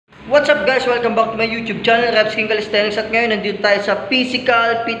What's up guys? Welcome back to my YouTube channel, Calisthenics. At ngayon, nandito tayo sa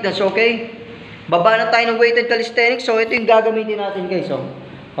Pisikal Fitness, okay? Baba na tayo ng weighted calisthenics. So, ito yung gagamitin natin guys. So,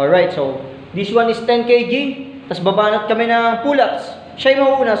 alright, so, this one is 10 kg. Tapos babanat kami ng pull-ups. Siya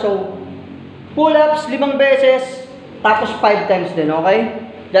yung mauuna. So, pull-ups 5 beses. Tapos 5 times din, okay?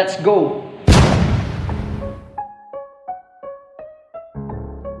 Let's go!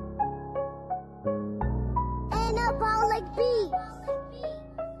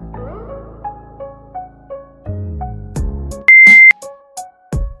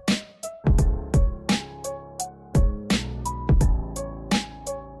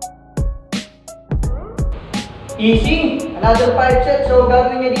 Easy! Another 5 sets. So,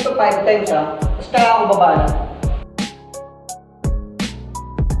 gagawin niya dito 5 times ha. Tapos kaya ako babanat.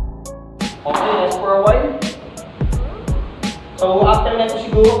 Okay, rest for a while. So, after na ito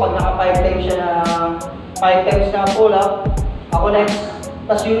siguro, pag naka 5 times siya na 5 times na pull up, ako next.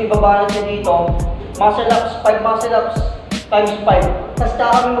 Tapos yung ibabanat niya dito, muscle ups, 5 muscle ups times 5. Tapos kaya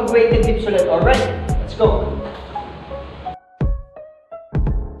kami mag-weighted dips ulit. Alright, let's go!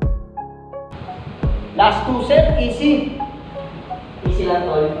 Last 2 set, easy. Easy lang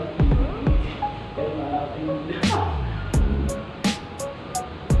tol.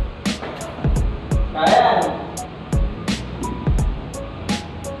 Ayan.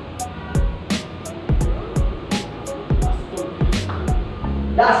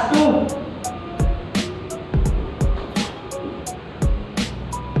 Last 2.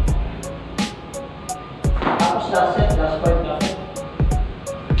 Tapos last set, last 5 na.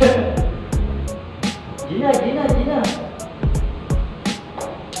 Gina.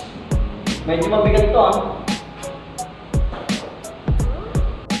 Medyo mabigat ito ah.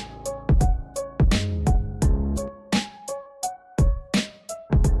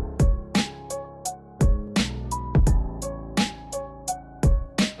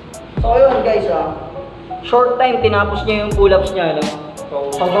 So ayun guys ah. Short time tinapos niya yung pull-ups niya no.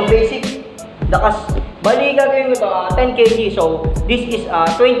 So hanggang basic lakas. Bali, gagawin ko ito, 10 kg. So, this is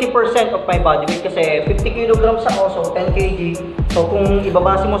 20% of my body weight kasi 50 kilograms ako, so 10 kg. So, kung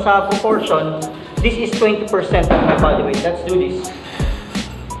ibabase mo sa proportion, this is 20% of my body weight. Let's do this.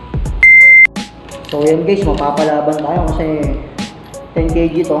 So, yan guys, mapapalaban tayo kasi 10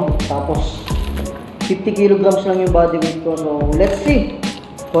 kg to. Tapos, 50 kilograms lang yung body weight ko. So, let's see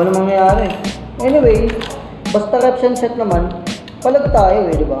kung ano mangyayari. Anyway, basta reps and set naman, palag tayo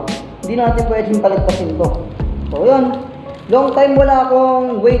eh, di ba? Hindi natin pwedeng palagpasin to. So yun, long time wala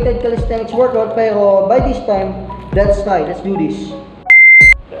akong weighted calisthenics workout pero by this time, let's try, let's do this.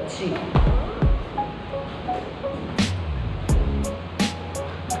 Let's see.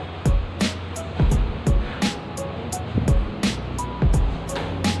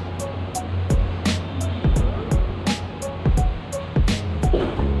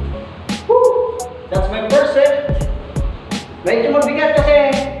 Woo! That's my first set. Medyo mabigat kasi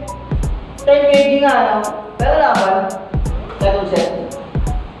 10 kg nga lang, pero laban, second set.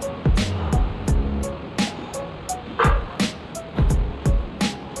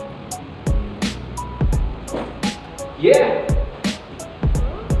 Yeah!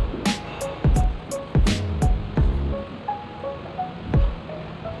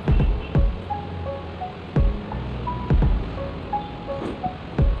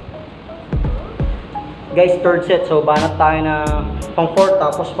 Guys, third set. So, banat tayo na pang 4,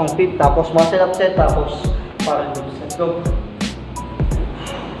 tapos pang 5, tapos muscle up set, tapos parang dips. Let's go.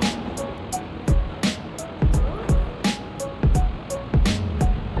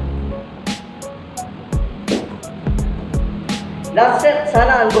 Last set.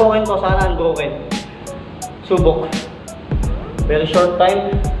 Sana unbroken to. Sana unbroken. Subok. Very short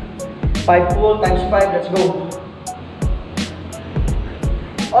time. 5 pull times 5. Let's go.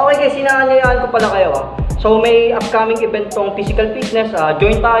 Okay guys, sinangalayaan ko pala kayo ah. So may upcoming event tong physical fitness,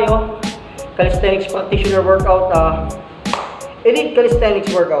 join tayo. Calisthenics practitioner workout, elite calisthenics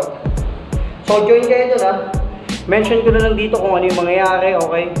workout. So join kayo dun ah. Mention ko na lang dito kung ano yung mangyayari,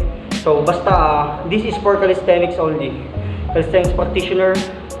 okay? So basta this is for calisthenics only. Calisthenics practitioner,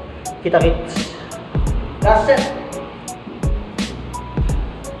 kita-kits. Last set.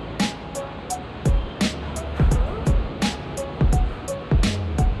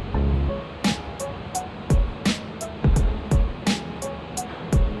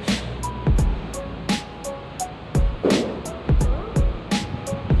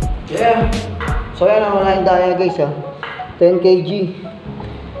 Yeah. So yan ang mga daya guys ha. 10 kg.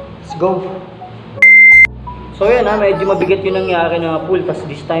 Let's go. So yan ha, medyo mabigat yung nangyari na pull. Tapos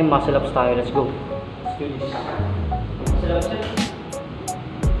this time muscle ups tayo. Let's go. Let's do this. Muscle ups eh.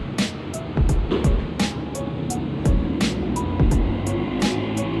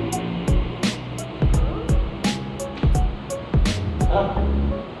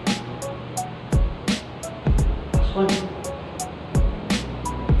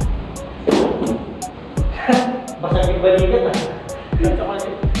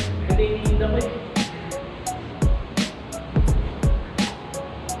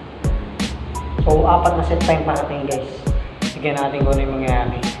 4 na set time parating guys. Sige natin kung ano yung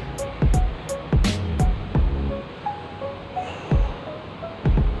mangyayari.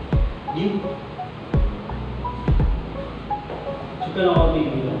 Jim? Suka lang ako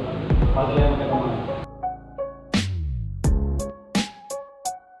dito. Pagkala mo ka naman.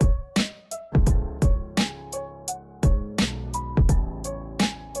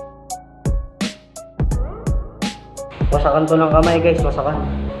 Wasakan to ng kamay guys, wasakan.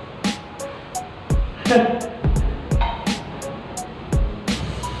 3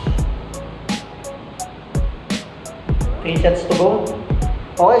 sets to go.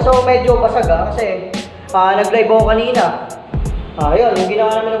 Okay, so medyo basag kasi nag-live ako kanina. Ayun, yung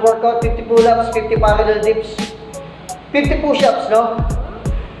ginawa namin ng workout, 50 pull-ups, 50 parallel dips, 50 push-ups, no?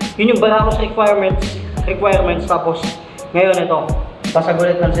 Yun yung Barracos requirements. Tapos, ngayon ito, basag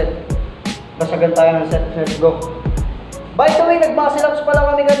ulit ng set. Basagan tayo ng set. Let's go. By the way, nag-muscle ups pa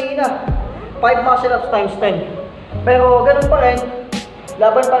lang kami kanina. 5 muscle ups times 10. Pero ganun pa rin,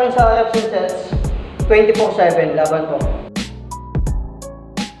 laban pa rin sa reps and sets. 24/7, laban ko.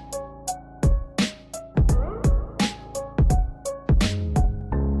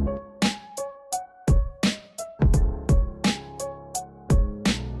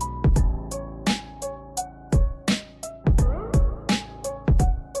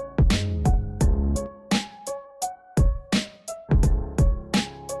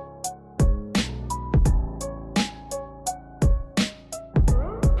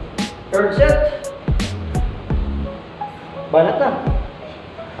 Third set. Banat na.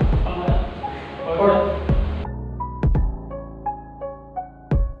 Fourth.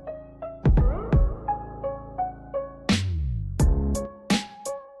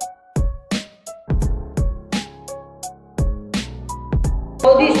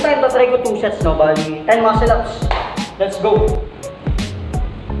 So this time, tatry ko 2 sets, no? Bali, 10 muscle ups. Let's go.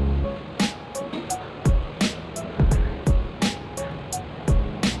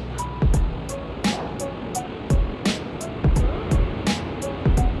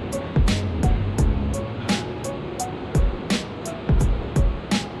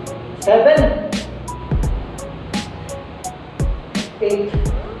 Seven, 8,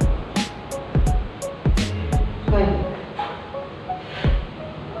 9,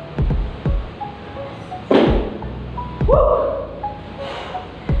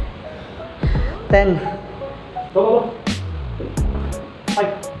 10. Go.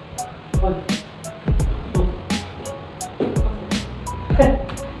 5, 1, 2.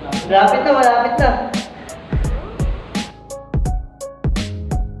 Malapit na.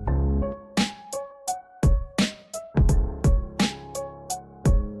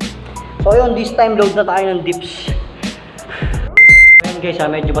 So yun, this time load na tayo ng dips. Ayan guys,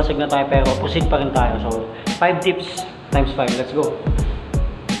 medyo basag na tayo pero proceed pa rin tayo. So 5 dips times 5, let's go.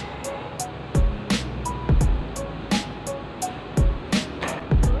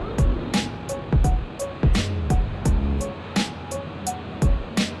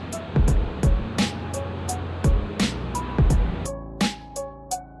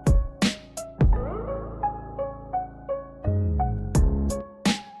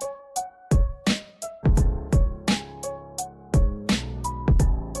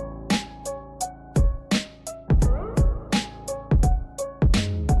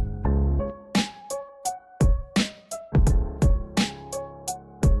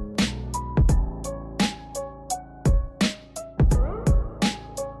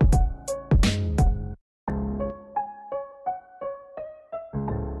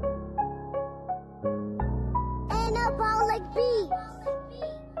 Like bees.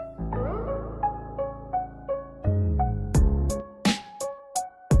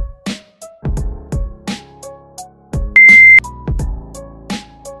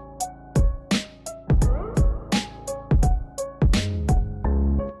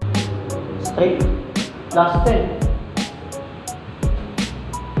 Straight. Last 10.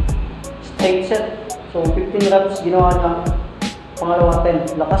 Straight set. So 15 reps ginawa na. Pangalawa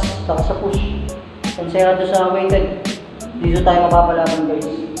 10. Lakas sa push. Konsera doon sa weighted. Dito tayo mapapalaban guys.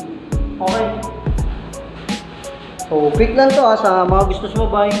 Okay. So quick lang to sa mga gusto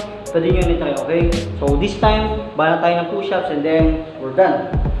sumabay. Pwede nyo i-try, okay? So this time, bala tayo ng push-ups and then we're done.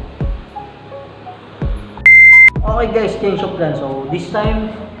 Okay guys, change of plan. So this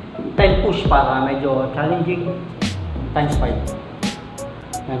time, 10 push para medyo challenging. Times 5.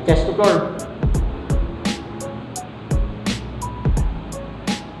 And chest to floor.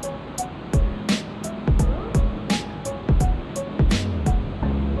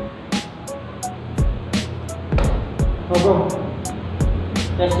 Go.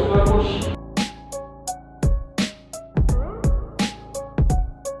 Chest to floor push.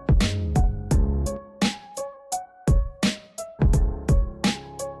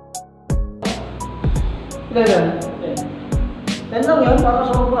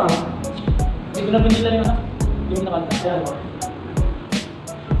 kakasobra. Hindi ko na binilan yun, ha? Yung nakanta. Kaya ba?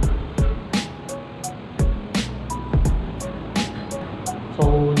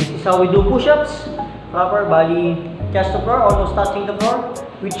 So this is how we do push-ups. Proper body, chest to floor, almost touching the floor,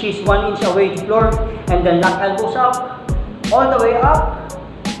 which is 1 inch away to floor, and then lock elbows up, all the way up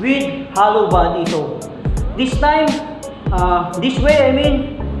with hollow body. So this time, this way I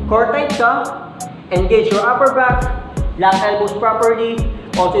mean, core tight ka, engage your upper back, lock elbows properly,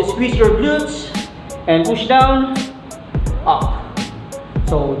 also squeeze your glutes, and push down, up.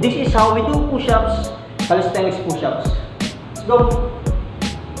 So this is how we do push-ups, calisthenics push-ups. Let's go.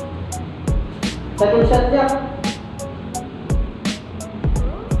 Second set niya.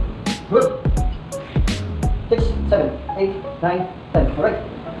 Good. 6, 7, 8, 9, 10. Alright.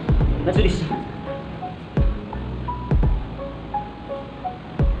 Let's do this.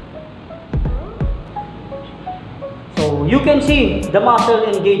 So you can see the muscle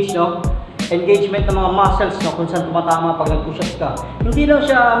engage, no? Engagement ng mga muscles, no? Kung saan tumatama pag nag-push-ups ka. Hindi lang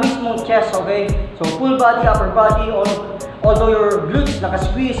siya mismong chest, okay? So full body, upper body, although your glutes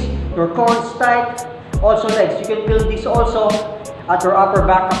naka-squeeze, your core is tight, also legs. You can feel this also at your upper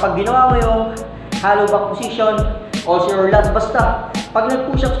back kapag ginawa mo yung hollow back position, also your lats. Basta, pag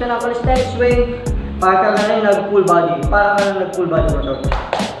nag-push-ups ka ng calisthenics way, para ka na rin nag-full body. Para ka na nag-full body workout.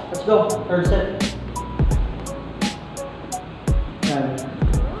 Let's go, third set. Yan.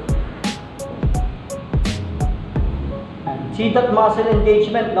 See that muscle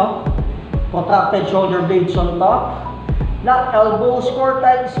engagement, no? Contracted shoulder blades on top. Lock elbows, core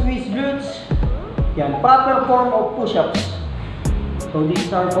tight, squeeze glutes. Yan, proper form of push-ups. So these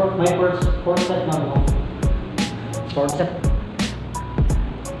are my fourth set now. Fourth set.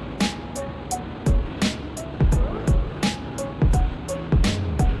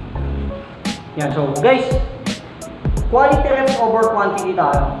 Yan, so guys, quality reps over quantity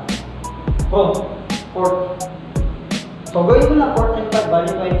tayo. Oh, fourth. So gawin mo na 4 and 5,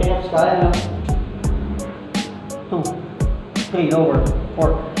 bali 20 reps kaya, no? 2, 3, lower,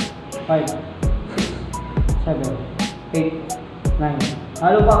 4, 5, 6, 7, 8, 9.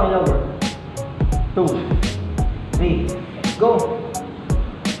 Halo pa kay lower. 2, 3, go!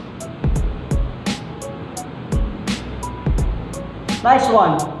 Nice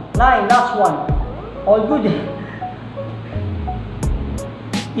one. 9, last one. All good.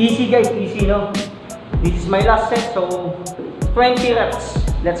 Easy guys, easy, no? This is my last set, so 20 reps.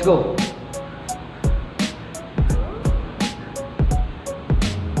 Let's go.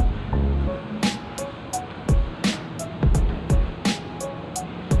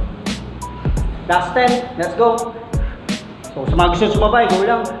 Last 10, let's go. So sa mga gusto sumabay, go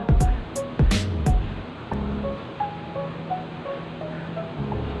lang.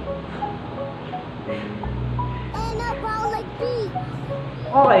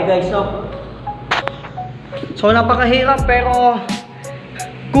 Okay guys, so napakahirap pero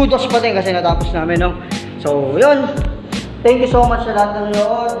kudos pa din kasi natapos namin, no? So yun, thank you so much sa lahat ng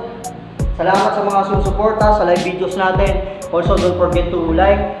nanonood. Salamat sa mga sumusuporta sa live videos natin. Also don't forget to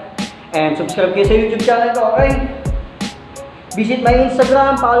like and subscribe kayo sa YouTube channel ko, okay? Visit my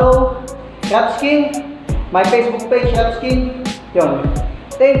Instagram, follow Rapskin, my Facebook page Rapskin. Yun.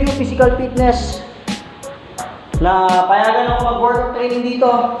 Thank you Physical Fitness na payagan ako mag-workout training dito.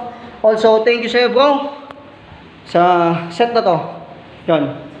 Also, thank you sa'yo bro sa set na to.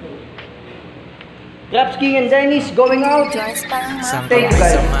 Yun. Rapskin and Dennis going out. Thank you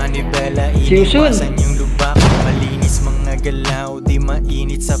guys. See you soon. Malinis mga galaw, di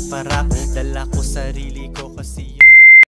mainit sa parak. Dala ko sarili ko kasi